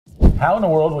How in the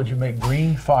world would you make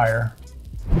green fire?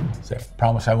 Say,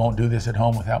 promise I won't do this at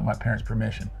home without my parents'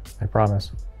 permission. I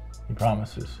promise. He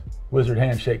promises. Wizard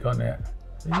handshake on that.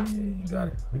 Yeah, you got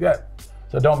it. You got it.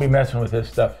 So don't be messing with this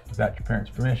stuff without your parents'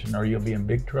 permission, or you'll be in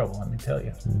big trouble, let me tell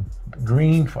you.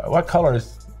 Green fire. What color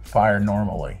is fire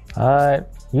normally?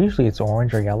 Usually it's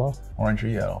orange or yellow. Orange or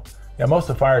yellow. Yeah, most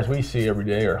of the fires we see every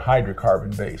day are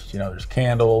hydrocarbon based. You know, there's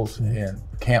candles and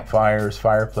campfires,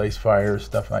 fireplace fires,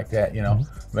 stuff like that, you know.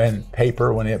 And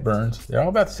paper when it burns. They're all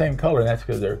about the same color, and that's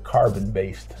because they're carbon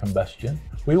based combustion.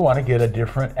 We want to get a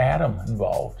different atom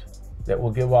involved that will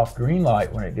give off green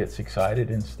light when it gets excited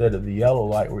instead of the yellow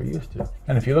light we're used to.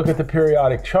 And if you look at the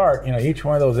periodic chart, you know, each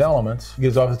one of those elements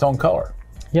gives off its own color.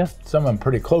 Yeah. Some of them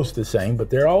pretty close to the same, but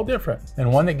they're all different.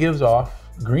 And one that gives off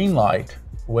green light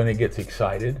when it gets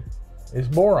excited is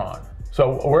boron.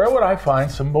 So where would I find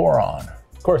some boron?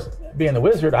 Of course, being the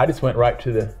wizard, I just went right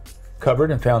to the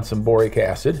cupboard and found some boric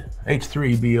acid,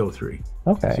 H3BO3.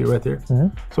 Okay. See right there?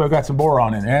 So I've got some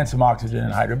boron in there and some oxygen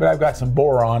and hydrogen, but I've got some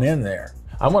boron in there.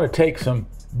 I'm going to take some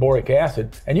boric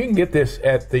acid, and you can get this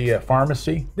at the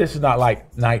pharmacy. This is not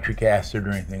like nitric acid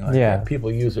or anything like that.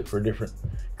 People use it for different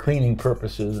cleaning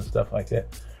purposes and stuff like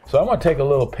that. So I'm going to take a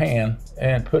little pan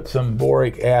and put some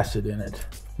boric acid in it.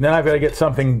 And then I've got to get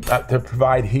something to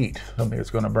provide heat, something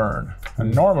that's going to burn.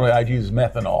 And normally I'd use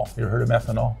methanol. You ever heard of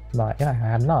methanol? No, yeah, I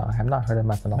have not. I have not heard of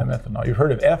methanol. Methanol. You've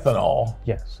heard of ethanol?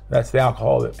 Yes. That's the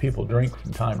alcohol that people drink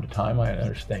from time to time, I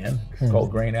understand. It's called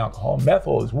grain alcohol.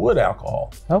 Methyl is wood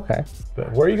alcohol. Okay.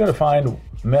 But where are you going to find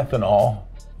methanol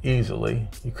easily?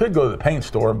 You could go to the paint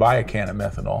store and buy a can of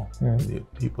methanol.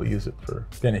 People use it for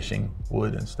finishing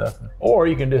wood and stuff. Or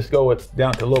you can just go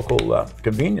down to a local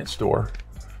convenience store,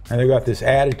 and they've got this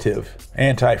additive,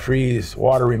 antifreeze,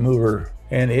 water remover,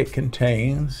 and it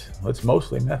contains, well, it's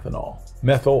mostly methanol,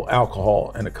 methyl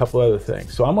alcohol, and a couple other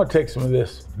things. So I'm going to take some of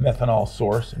this methanol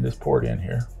source and just pour it in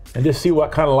here, and just see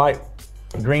what kind of light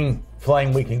green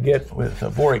flame we can get with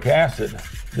boric acid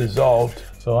dissolved.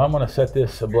 So I'm going to set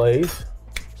this ablaze.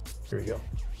 Here we go.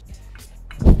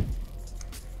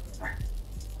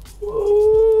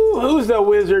 Ooh, who's the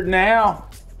wizard now?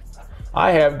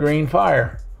 I have green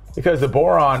fire. Because the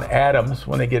boron atoms,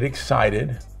 when they get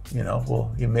excited, you know,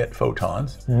 will emit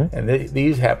photons. And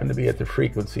these happen to be at the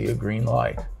frequency of green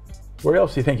light. Where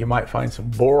else do you think you might find some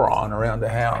boron around the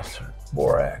house?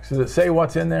 Borax. Does it say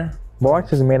what's in there?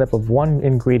 Borax is made up of one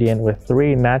ingredient with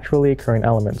 3 naturally occurring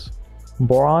elements: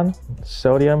 boron,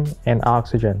 sodium, and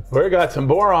oxygen. We got some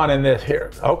boron in this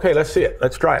here. Okay, let's see it.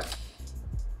 Let's try it.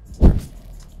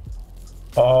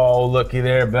 Oh, looky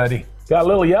there, buddy. Got a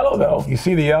little yellow though. You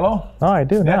see the yellow? Oh, I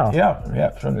do now. Yeah,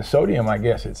 from the sodium, I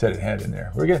guess it said it had in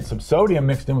there. We're getting some sodium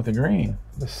mixed in with the green.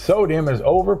 The sodium is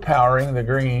overpowering the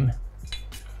green.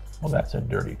 Well, that's a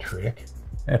dirty trick.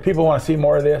 And if people want to see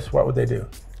more of this, what would they do?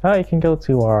 You can go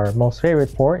to our most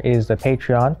favorite port is the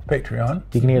Patreon. Patreon.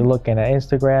 You can either look at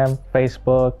Instagram,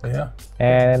 Facebook. Yeah.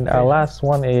 And our last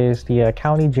one is the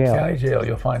county jail. County jail,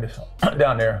 you'll find us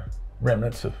down there.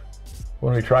 Remnants of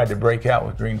when we tried to break out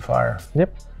with green fire.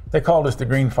 Yep. They called us the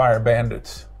Green Fire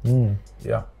Bandits.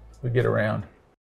 Yeah, we get around.